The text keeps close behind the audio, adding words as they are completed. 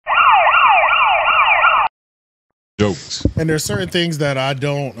jokes. And there's certain things that I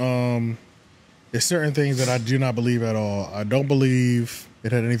don't. There's certain things that I do not believe at all. I don't believe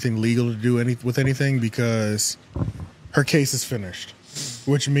it had anything legal to do with anything because her case is finished,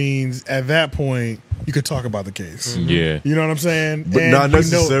 which means at that point you could talk about the case. Yeah, you know what I'm saying. But and not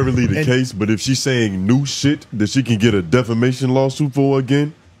necessarily the case. But if she's saying new shit that she can get a defamation lawsuit for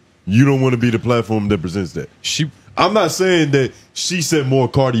again, you don't want to be the platform that presents that. I'm not saying that she said more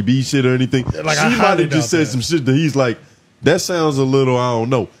Cardi B shit or anything. Like, she might have just said some shit that he's like, that sounds a little, I don't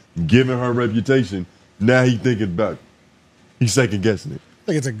know. Given her reputation, now he's thinking about it. He's second guessing it. I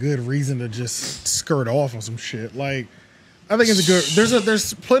think it's a good reason to just skirt off on some shit. Like, I think it's a good.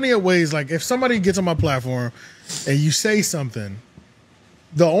 There's plenty of ways. Like, if somebody gets on my platform and you say something,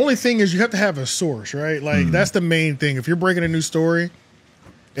 the only thing is you have to have a source, right? Like, that's the main thing. If you're breaking a new story,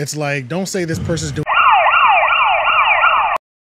 it's like, don't say this person's doing